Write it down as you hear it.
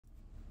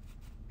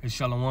Hey,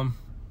 Shalom.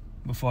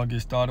 Before I get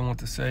started, I want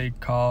to say,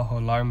 Kal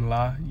Halayim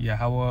La,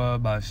 Yahweh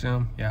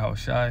Ba'ashem,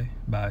 Yahushai,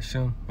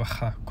 Ba'ashem,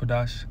 Racha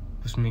Kodash,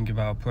 which means give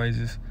our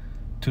praises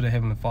to the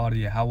Heavenly Father,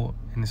 Yahweh,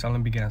 and His only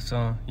begotten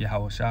Son,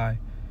 Yahushai,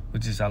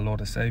 which is our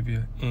Lord and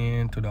Savior,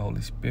 and to the Holy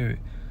Spirit.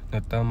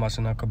 Natham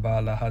Masana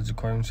Kabbalah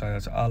Hajjakarim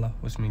Shayat Allah,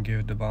 which means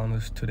give the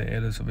honors to the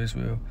elders of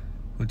Israel,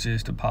 which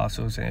is the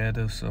apostles and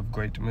elders of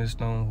great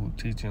millstone who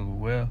teach and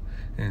who well,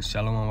 and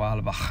Shalom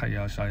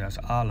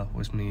Shayat Allah,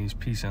 which means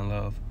peace and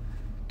love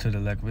to the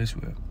elect of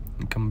Israel,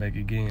 and come back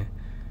again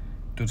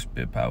through the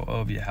spirit power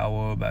of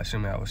Yahweh,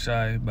 Ba'ashem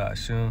Yahushai,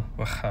 Ba'ashem,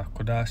 Racha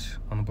Kodash,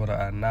 on the brother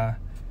Anah,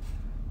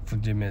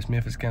 from Jimmy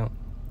Smith's count.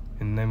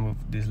 And the name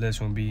of this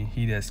lesson will be,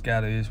 He that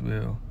scattered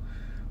Israel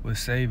will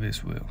save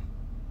Israel.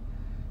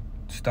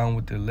 Starting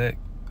with the elect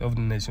of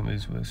the nation of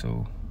Israel.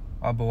 So,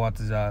 Abba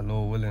Watazah,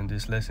 Lord willing,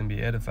 this lesson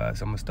be edified.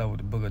 So I'm going to start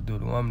with the book of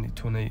Deuteronomy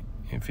 28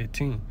 and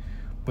 15.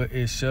 But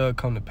it shall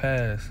come to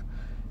pass,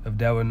 if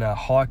thou wilt not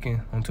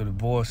hearken unto the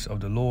voice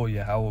of the Lord,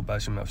 Yahweh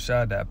Ba'ashem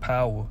Yahushai, thy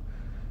power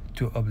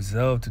to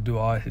observe to do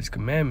all his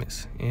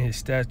commandments and his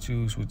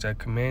statutes which I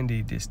command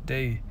thee this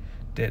day,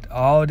 that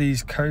all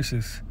these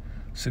curses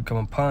should come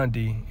upon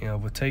thee and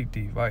overtake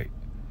thee, right?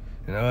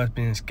 And us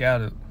being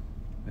scattered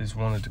is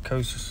one of the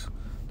curses.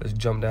 Let's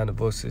jump down to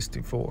verse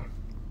 64.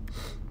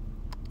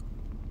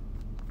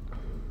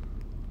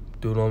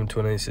 Deuteronomy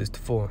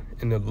 28:64.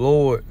 And the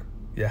Lord,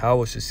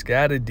 Yahweh, should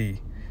scatter thee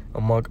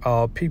among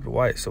all people,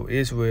 right? So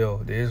Israel,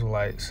 the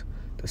Israelites,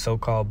 the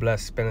so-called black,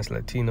 Spanish,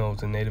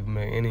 Latinos, and Native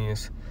American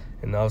Indians,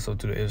 and also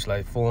to the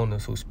Israelite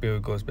foreigners whose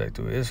spirit goes back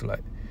to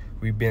Israelite.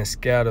 We've been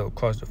scattered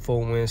across the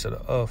four winds of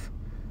the earth.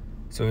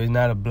 So it's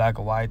not a black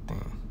or white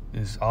thing.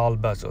 It's all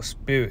about your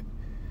spirit.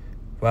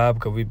 Why?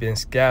 Because we've been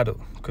scattered.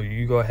 Because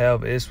you're going to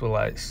have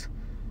Israelites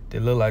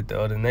that look like the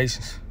other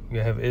nations.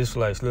 You're going to have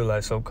Israelites look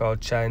like so-called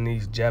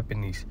Chinese,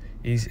 Japanese,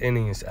 East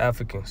Indians,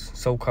 Africans,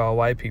 so-called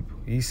white people,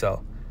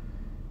 Esau.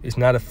 It's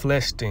not a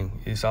flesh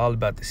thing. It's all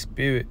about the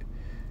spirit,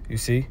 you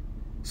see?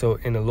 So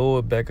in the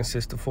Lord, back in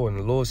 64, and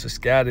the Lord shall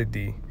scatter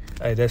thee.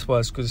 Hey, that's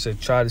why Scripture said,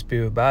 try the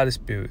spirit by the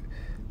spirit.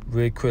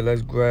 Real quick,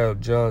 let's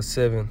grab John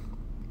 7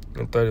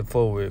 and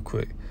 34 real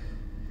quick.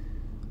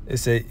 It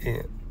say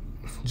in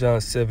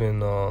John 7,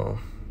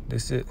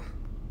 this it.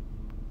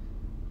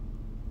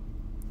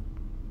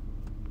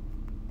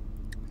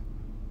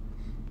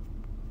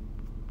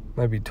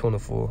 Might be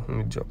 24. Let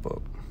me jump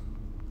up.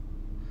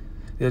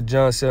 Yeah,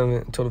 John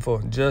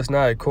 7:24. Judge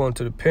not according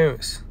to the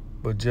appearance,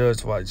 but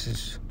judge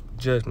righteous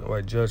judgment,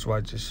 right? Judge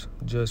righteous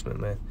judgment,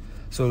 man.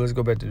 So let's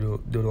go back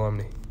to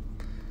Deuteronomy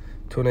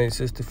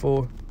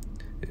 28:64.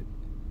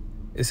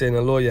 It said,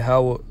 the Lord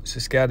Yahweh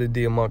should scatter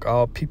thee among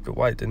all people,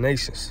 right? The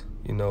nations,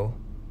 you know.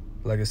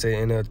 Like I say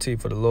in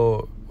NLT, for the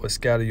Lord will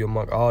scatter you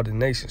among all the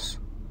nations,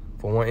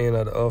 from one end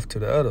of the earth to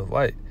the other,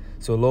 right?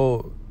 So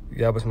Lord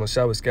Yahweh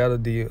will scatter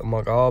thee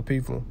among all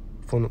people,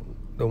 from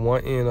the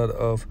one end of the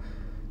earth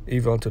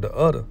even unto the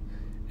other,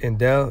 and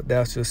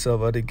thou shalt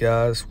serve other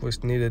gods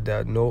which neither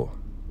thou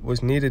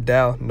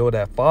nor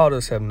thy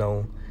fathers have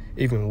known,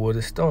 even wood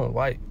and stone,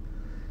 right?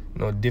 You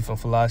know, different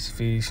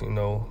philosophies, you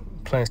know,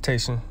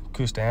 plantation,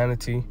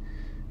 Christianity,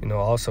 you know,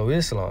 also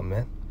Islam,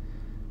 man.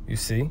 You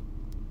see?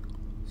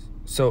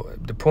 So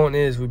the point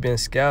is, we've been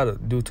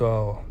scattered due to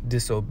our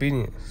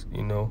disobedience,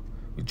 you know.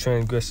 We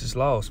transgress his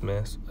laws,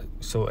 man.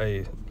 So,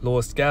 hey,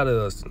 Lord scattered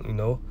us, you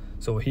know.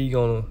 So he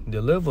gonna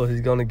deliver,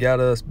 he's gonna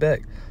gather us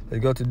back.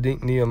 Let's go to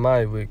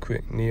Nehemiah real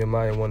quick.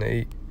 Nehemiah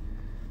 1:8.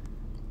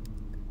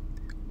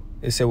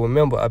 It said,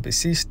 remember, I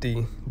beseech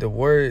thee the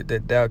word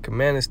that thou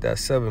commandest thy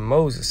servant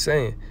Moses,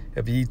 saying,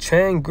 if ye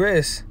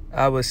transgress,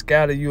 I will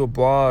scatter you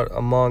abroad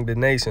among the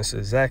nations.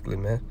 Exactly,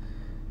 man.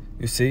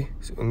 You see?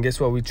 So, and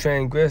guess what? We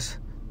transgress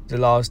the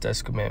laws,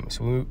 statutes, commandments.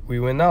 We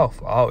went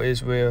off. All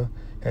Israel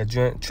had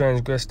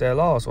transgressed their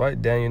laws,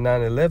 right? Daniel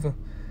 9:11.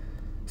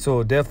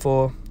 So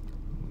therefore,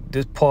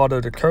 this part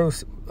of the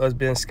curse, us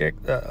being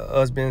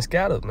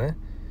scattered, man.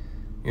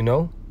 You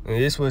know? And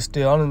Israel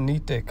still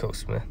underneath that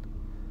curse, man.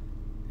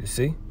 You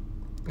see?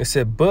 It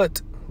said,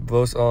 but,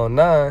 verse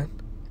 9,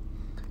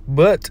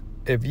 but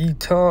if ye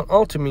turn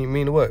unto me,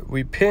 meaning what?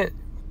 Repent,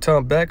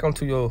 turn back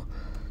unto your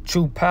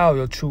true power,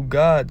 your true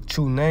God,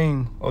 true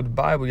name of the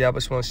Bible,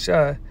 Yahweh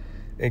Shai,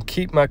 and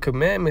keep my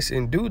commandments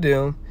and do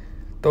them,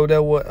 though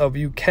that were of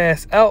you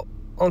cast out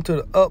unto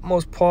the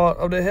utmost part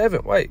of the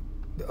heaven, right?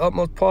 The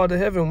utmost part of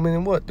the heaven,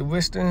 meaning what? The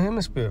western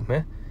hemisphere,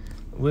 man.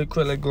 Real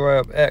quick, let's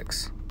grab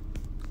Acts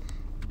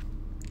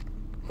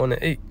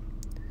 1:8.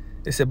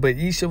 It said, but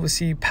ye shall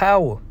receive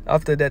power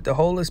after that the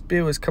Holy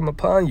Spirit is come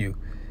upon you,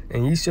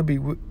 and ye shall be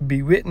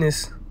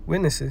witnesses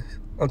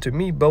unto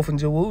me both in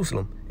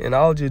Jerusalem, and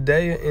all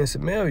Judea and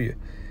Samaria,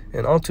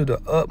 and unto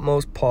the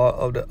utmost part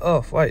of the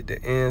earth, right?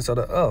 The ends of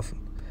the earth.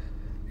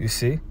 You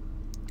see?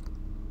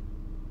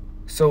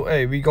 So,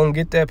 hey, we gonna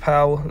get that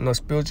power, you know,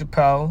 spiritual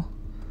power.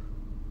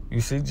 You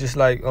see, just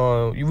like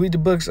you read the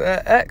books of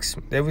Acts,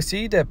 they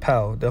received that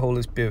power, the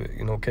Holy Spirit,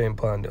 you know, came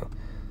upon them.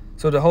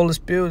 So the Holy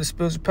Spirit, the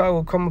spiritual power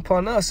will come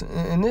upon us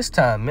in this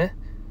time, man.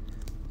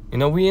 You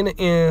know, we in the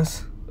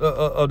ends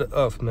of the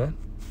earth, man.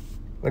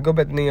 Let's go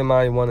back to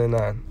Nehemiah 1 and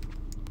 9.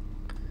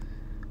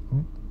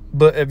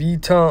 But if ye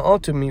turn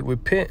unto me,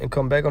 repent and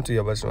come back unto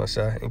your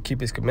Yahweh and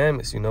keep his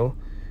commandments,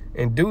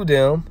 and do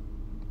them,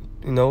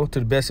 to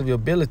the best of your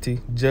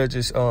ability.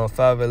 Judges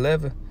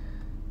 5:11.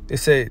 It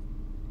said,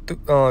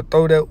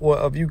 throw that what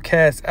of you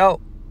cast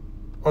out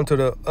unto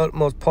the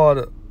utmost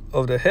part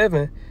of the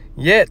heaven,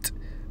 yet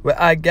will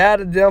I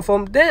gather them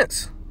from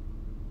thence,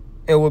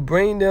 and will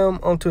bring them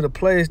unto the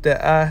place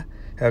that I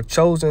have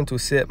chosen to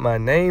set my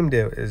name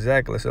there.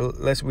 Exactly. So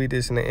let's read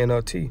this in the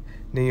NLT,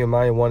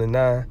 Nehemiah 1 and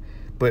 9.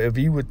 But if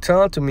you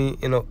return to me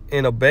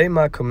and obey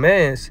my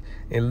commands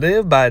and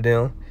live by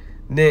them,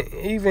 then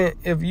even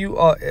if you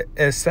are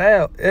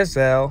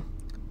exiled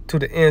to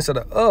the ends of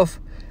the earth,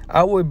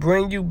 I will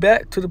bring you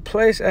back to the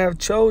place I have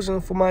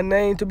chosen for my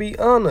name to be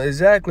honored.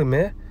 Exactly,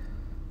 man.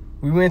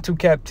 We went to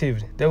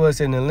captivity. That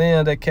was in the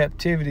land of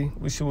captivity.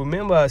 We should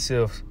remember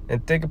ourselves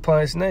and think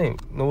upon his name.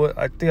 You know what?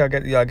 I think I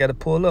got to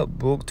pull up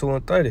Book 2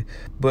 and 30.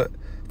 But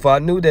for I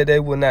knew that they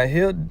would not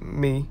hear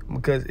me,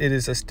 because it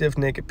is a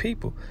stiff-necked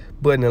people.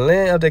 But in the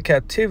land of their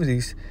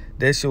captivities,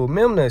 they should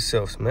remember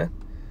themselves, man.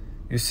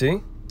 You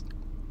see?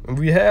 And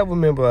we have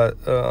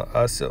remembered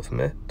ourselves,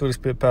 man, through the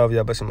spirit power of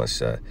Yahweh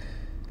Shemashai.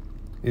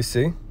 You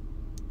see?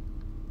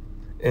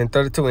 And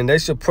 32, and they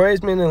shall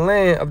praise me in the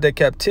land of their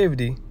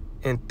captivity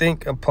and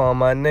think upon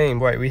my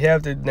name. Right, we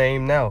have the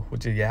name now,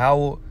 which is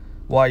Yahweh,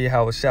 why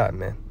Yahweh Shai,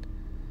 man.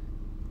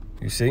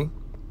 You see?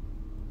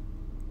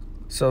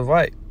 So,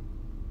 right.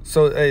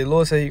 So, hey,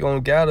 Lord said he going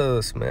to gather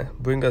us, man.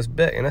 Bring us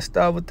back. And let's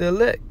start with the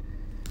elect.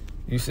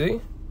 You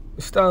see?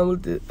 Let's start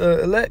with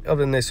the elect of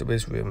the nation of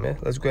Israel, man.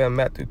 Let's grab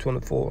Matthew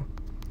 24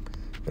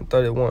 and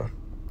 31.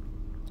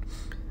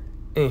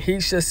 And he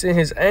shall send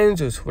his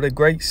angels with a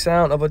great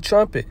sound of a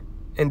trumpet,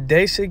 and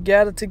they shall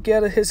gather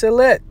together his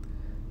elect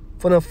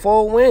from the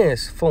four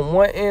winds, from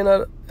one end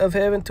of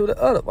heaven to the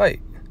other.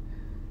 Right.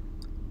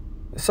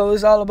 So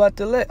it's all about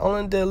the elect.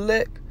 Only the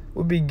elect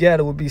will be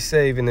gathered, will be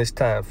saved in this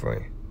time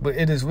frame. But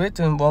it is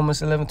written in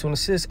Romans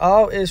 11:26,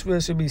 all Israel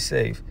should be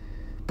saved.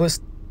 But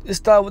it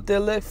starts with the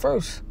elect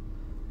first.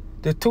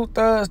 The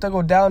 2/3 that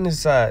go down this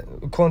side,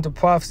 according to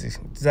prophecies,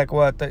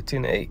 Zechariah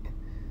 13:8.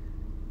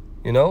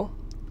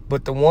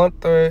 But the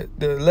 1/3,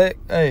 the elect,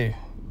 hey,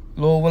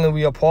 Lord willing,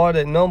 we are part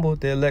of that number,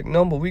 the elect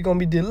number, we're going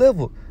to be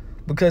delivered,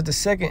 because the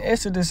second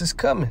Exodus is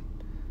coming.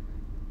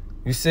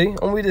 You see?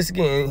 I'm read this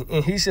again.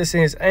 And he shall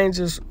send his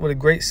angels with a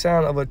great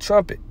sound of a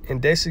trumpet,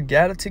 and they shall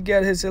gather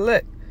together his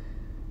elect.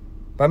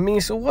 By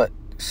means of what?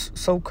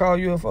 So-called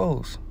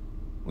UFOs,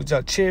 which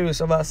are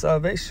chariots of our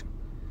salvation.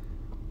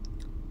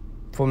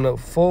 From the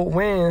four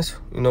winds,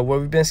 where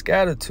we've been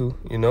scattered to,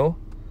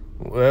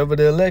 wherever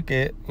the elect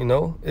at,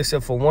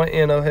 except from one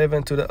end of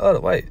heaven to the other,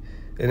 right?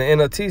 And the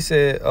NLT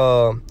said,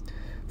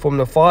 from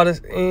the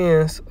farthest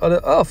ends of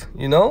the earth,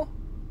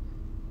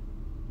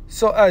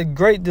 So a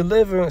great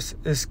deliverance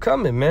is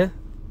coming, man.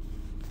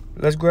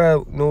 Let's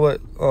grab,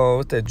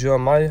 what's that,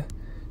 Jeremiah?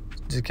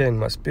 Just came to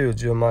my spirit,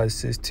 Jeremiah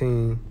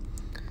 16.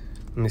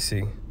 Let me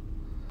see.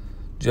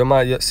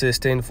 Jeremiah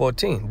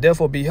 16:14.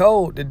 Therefore,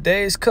 behold, the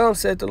days come,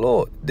 said the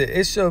Lord, that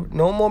it shall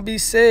no more be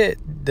said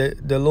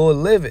that the Lord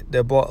liveth,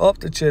 that brought up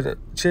the children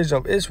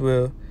of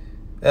Israel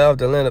out of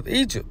the land of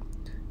Egypt.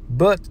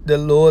 But the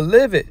Lord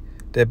liveth,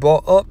 that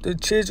brought up the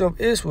children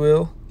of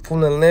Israel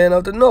from the land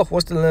of the north.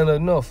 What's the land of the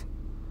north?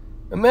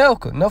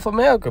 America, North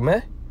America,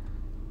 man.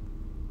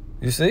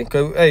 You see?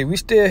 Because, hey, we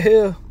still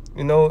here,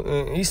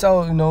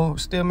 Esau,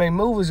 still make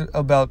movies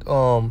about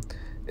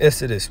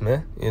Exodus,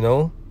 man,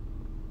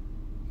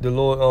 The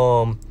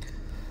Lord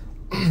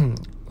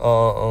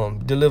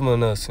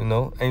delivering us,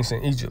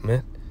 ancient Egypt,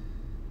 man.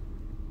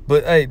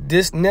 But hey,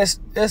 this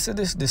next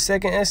Exodus, the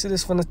second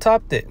Exodus from the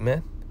top that,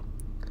 man.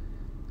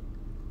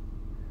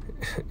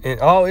 And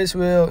all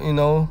Israel,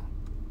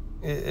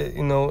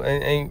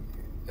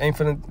 ain't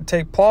finna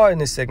take part in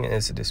this second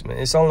Exodus, man.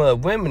 It's only a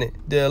remnant,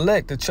 the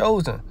elect, the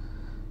chosen,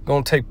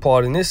 gonna take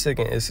part in this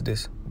second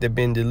Exodus. They've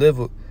been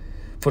delivered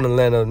from the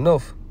land of the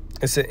north.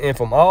 It said, and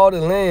from all the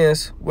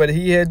lands where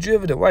he had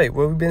driven it, right,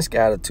 where we've been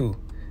scattered to.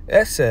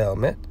 Exile,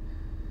 man.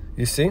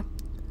 You see?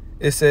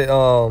 It said,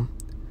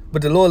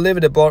 but the Lord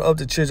liveth, that brought up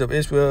the children of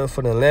Israel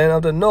from the land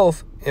of the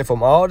north, and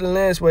from all the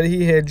lands where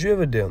he had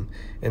driven them.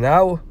 And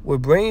I will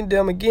bring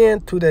them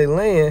again to their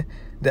land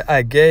that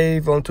I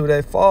gave unto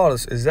their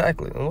fathers.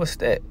 Exactly. And what's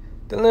that?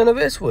 The land of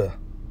Israel.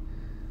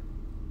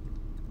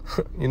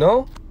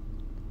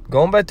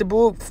 Going back to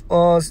book,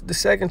 the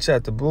second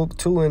chapter, book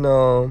 2 and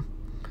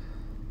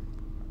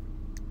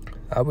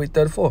I'll read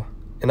 34.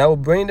 And I will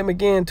bring them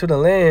again to the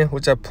land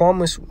which I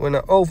promised when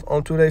an oath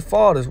unto their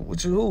fathers,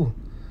 which is who?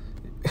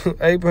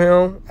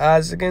 Abraham,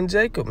 Isaac, and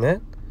Jacob,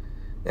 man.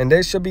 And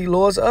they shall be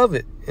lords of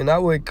it. And I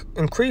will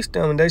increase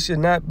them, and they shall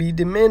not be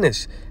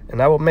diminished.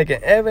 And I will make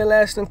an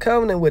everlasting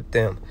covenant with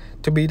them,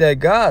 to be their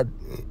God,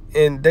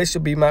 and they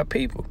shall be my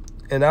people.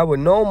 And I will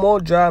no more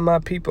drive my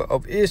people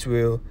of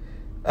Israel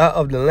out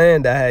of the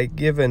land that I had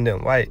given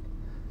them, right?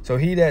 So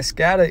he that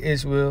scattered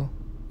Israel,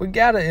 we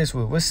gather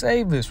Israel, we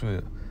save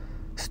Israel.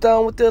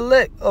 Starting with the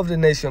elect of the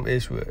nation of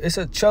Israel. It's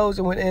a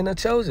chosen within a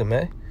chosen,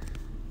 man.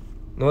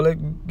 No,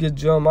 let's get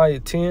Jeremiah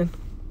 10.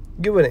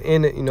 Get ready to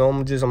end it. You know,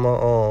 I'm just on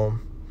my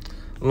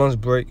lunch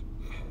break.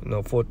 You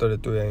know,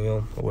 4:33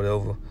 a.m. or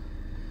whatever.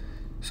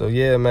 So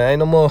yeah, man, ain't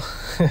no more.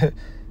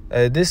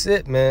 Hey, this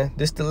it, man.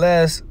 This the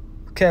last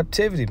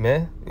captivity,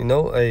 man. You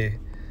know, hey,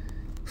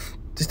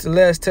 this the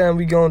last time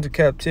we go into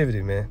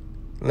captivity, man.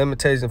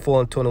 Lamentation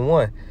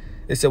 4:21.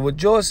 It said,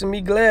 rejoice and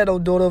be glad, O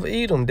daughter of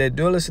Edom, that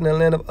dwellest in the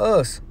land of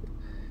us.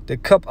 The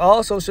cup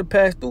also shall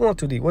pass through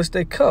unto thee. What's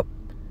that cup?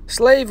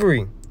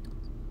 Slavery.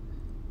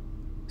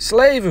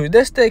 Slavery,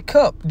 that's their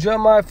cup.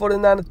 Jeremiah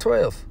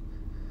 49:12.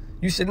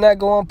 You should not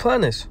go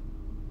unpunished.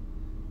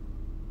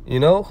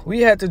 You know,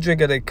 we had to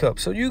drink out of that cup.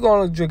 So you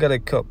going to drink out of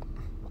that cup.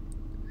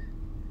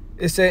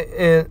 It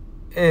said,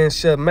 and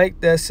shall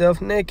make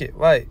thyself naked.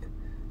 Right.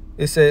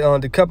 It said,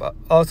 the cup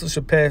also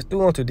shall pass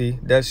through unto thee,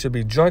 that shall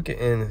be drunken,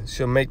 and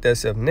shall make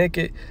thyself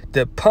naked.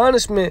 The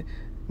punishment,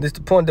 this is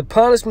the point, the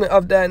punishment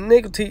of thy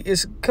iniquity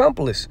is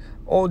accomplished,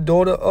 O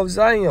daughter of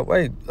Zion.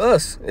 Right,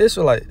 us,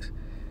 Israelites.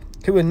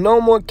 He will no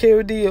more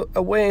carry thee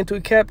away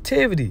into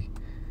captivity.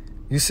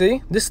 You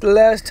see, this is the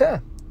last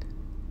time.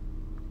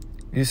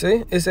 You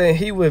see, it said,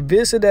 he will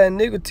visit thy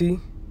iniquity,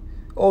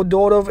 O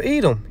daughter of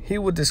Edom. He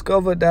will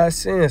discover thy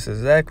sins.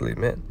 Exactly,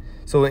 man.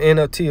 So in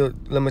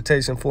NLT,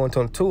 Lamentation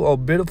 4:22, O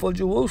beautiful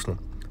Jerusalem,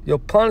 your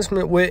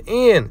punishment will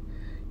end.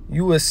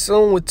 You will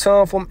soon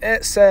return from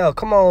exile.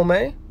 Come on,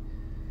 man.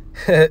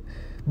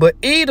 But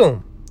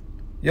Edom,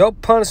 your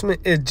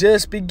punishment is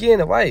just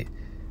beginning, right?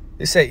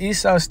 It say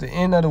Esau is the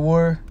end of the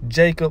word.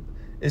 Jacob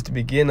is the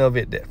beginning of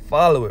it that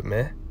follow it,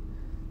 man.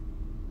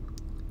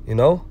 You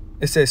know?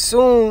 It says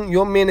soon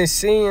your many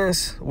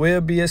sins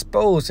will be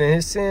exposed, and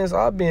his sins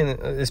are being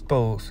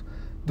exposed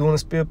through the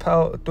spirit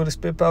power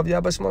of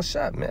Yahweh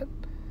Shemashah, man.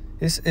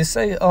 It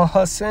say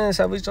her sins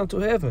have reached unto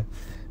heaven.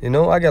 You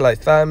know, I got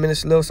like 5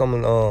 minutes left, so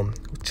I'm gonna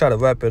try to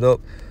wrap it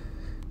up.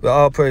 But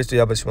all praise to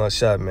Yahweh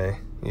Shemashah, man.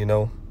 You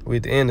know, we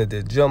at the end of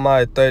this.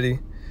 Jeremiah 30.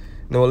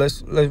 No,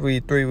 let's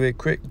read 3 real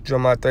quick.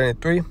 Jeremiah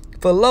 33.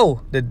 For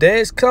lo, the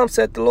days come,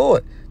 said the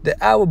Lord, that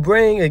I will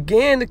bring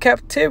again the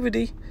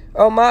captivity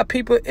of my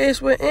people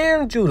Israel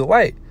and Judah.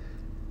 Right.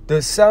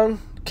 The southern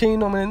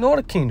kingdom and the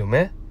northern kingdom,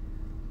 man.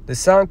 The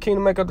southern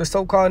kingdom make up the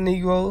so-called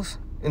Negroes,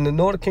 and the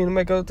northern kingdom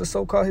make up the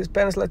so-called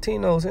Hispanics,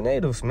 Latinos, and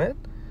natives, man.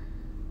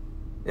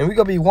 And we're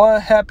going to be one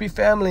happy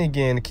family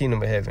again in the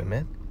kingdom of heaven,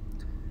 man.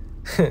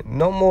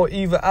 No more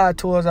evil eye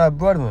towards our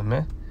brethren,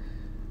 man.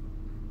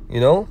 You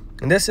know?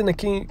 And that's in the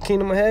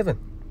kingdom of heaven.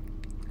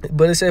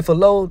 But it said, for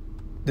lo,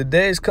 the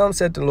days come,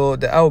 said the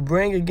Lord, that I will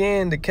bring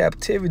again the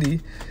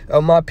captivity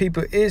of my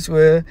people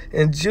Israel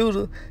and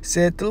Judah,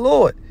 said the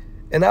Lord.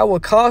 And I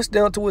will cause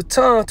them to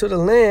return to the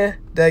land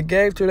that I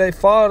gave to their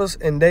fathers,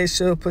 and they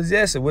shall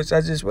possess it, which I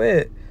just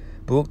read.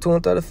 Book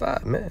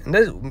 235, man.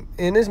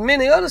 And there's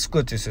many other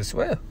scriptures as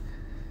well.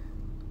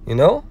 You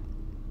know?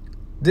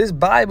 This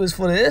Bible is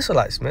for the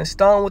Israelites, man.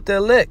 Starting with the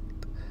elect.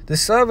 The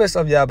service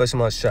of Yahweh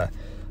Shemashah.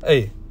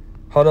 Hey,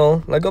 hold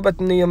on. Let's go back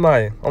to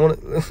Nehemiah. I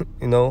want to,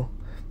 you know,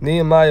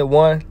 Nehemiah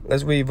 1.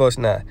 Let's read verse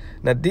 9.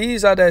 Now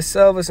these are thy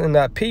servants and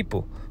thy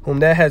people, whom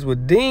thou hast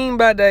redeemed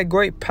by thy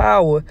great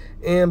power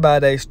and by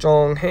thy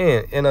strong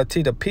hand. And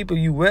unto the people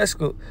you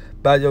rescued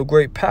by your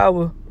great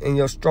power and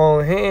your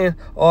strong hand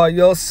are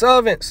your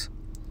servants.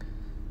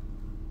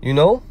 You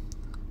know?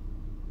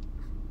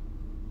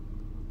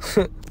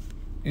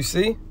 You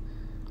see?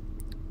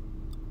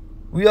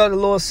 We are the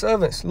Lord's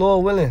servants,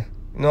 Lord willing.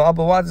 You know,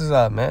 Abba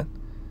Watazah, man.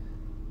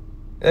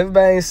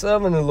 Everybody ain't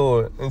serving the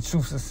Lord in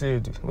true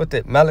sincerity. What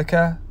that?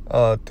 Malachi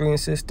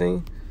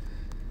 3:16.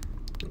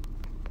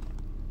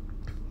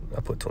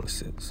 I put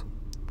 26.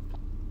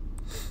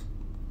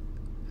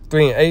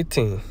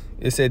 3:18.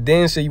 It said,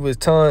 then shall you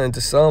return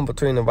into sum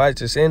between the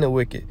righteous and the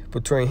wicked,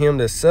 between him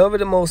that serveth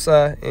the Most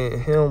High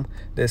and him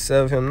that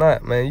serveth him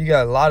not. Man, you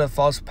got a lot of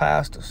false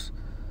pastors,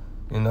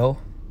 you know,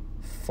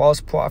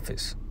 false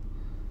prophets,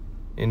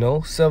 you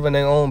know, serving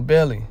their own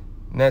belly,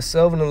 not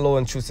serving the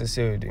Lord in true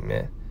sincerity,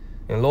 man.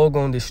 And Lord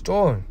gonna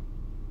destroy him.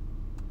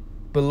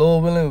 But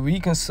Lord willing, we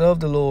can serve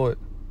the Lord.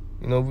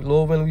 You know,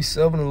 Lord willing, we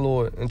serving the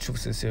Lord in true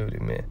sincerity,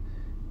 man.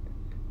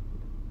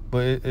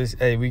 But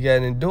hey, we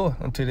gotta endure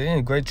until the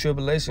end. Great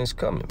tribulation is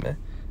coming, man.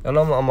 And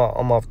I'm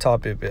off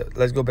topic, but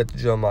let's go back to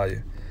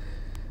Jeremiah.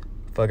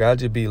 Fuck, I'll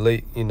just be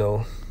late, you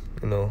know.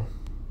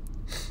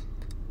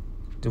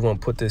 Just want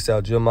to put this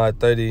out. Jeremiah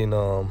 30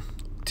 and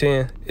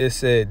 10. It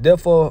said,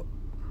 therefore,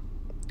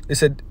 it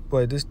said,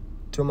 wait, this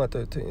Jeremiah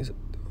 13.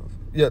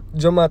 Yeah,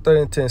 Jeremiah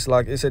 30 and 10. It's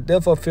like, it said,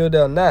 therefore fear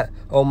thou not,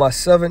 O my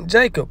servant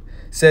Jacob,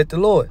 said the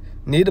Lord.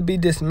 Neither be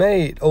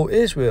dismayed, O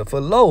Israel,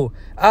 for lo,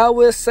 I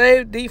will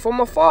save thee from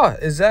afar.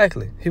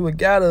 Exactly. He would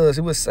gather us.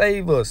 He would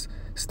save us,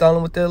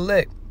 starting with the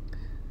elect.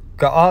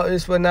 Because all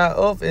Israel not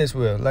of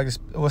Israel. Like,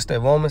 what's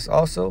that, Romans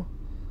also?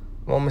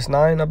 Romans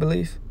 9, I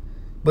believe.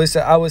 But it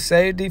said, I will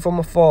save thee from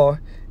afar,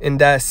 and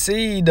thy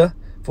seed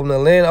from the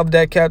land of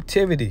thy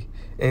captivity.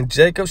 And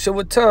Jacob shall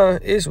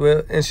return,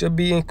 Israel, and shall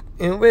be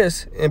in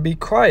rest, and be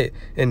quiet,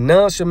 and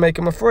none shall make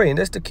him afraid. And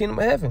that's the kingdom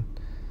of heaven.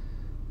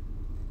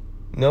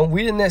 No,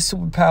 we didn't have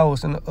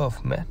superpowers in the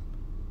earth, man.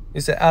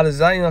 It said, out of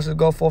Zion shall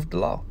go forth the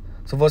law.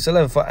 So verse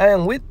 11, for I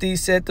am with thee,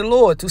 said the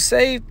Lord, to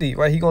save thee.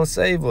 Right, he going to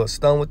save us,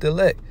 done with the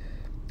elect.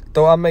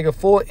 Though I make a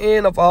full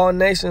end of all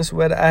nations,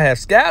 whether I have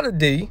scattered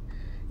thee,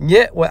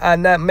 yet will I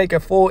not make a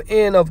full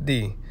end of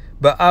thee.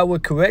 But I will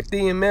correct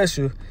thee in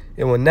measure,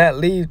 and will not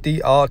leave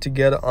thee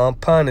altogether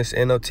unpunished.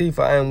 NLT,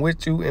 for I am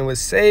with you and will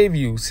save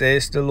you,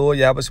 says the Lord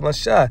Yahweh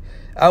Shai.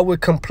 I will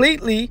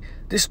completely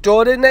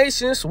destroy the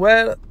nations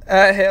where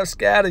I have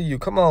scattered you.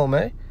 Come on,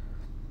 man.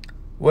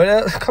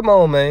 Come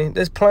on, man.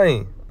 That's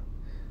plain.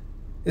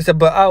 It said,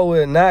 but I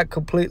will not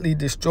completely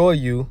destroy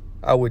you.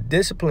 I will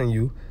discipline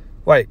you.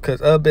 Right,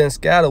 because us being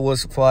scattered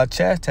was for our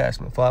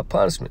chastisement, for our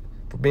punishment,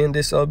 for being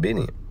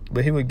disobedient.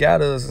 But he would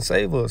gather us and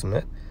save us,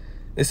 man.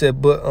 It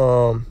said, but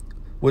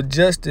with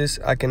justice,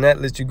 I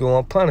cannot let you go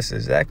unpunished.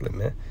 Exactly,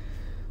 man.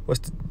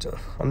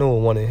 I know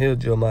one in here,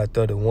 Jeremiah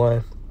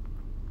 31.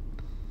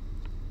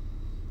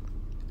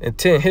 And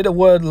 10, hear the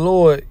word of the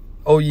Lord,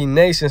 O ye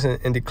nations,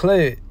 and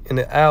declare it in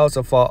the isles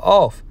afar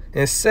off,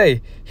 and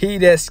say, he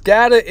that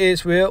scattered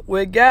Israel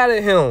will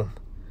gather him,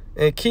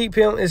 and keep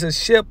him as a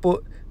shepherd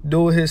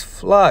do his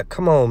flock.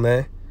 Come on,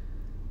 man.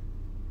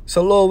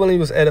 So, Lord, when he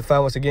was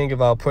edified, once again,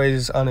 give our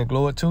praises, honor, and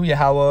glory to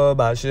Yahweh,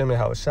 Ba'ashem,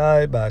 Yahweh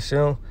Shai,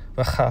 Ba'ashem,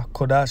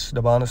 Kodash,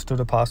 the honors to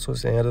the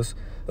apostles and elders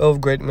of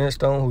great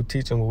millstone who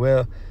teach and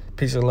well.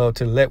 Peace and love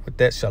to the elect. With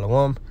that,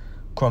 Shalom.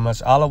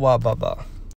 Kramash Allah wa Baba.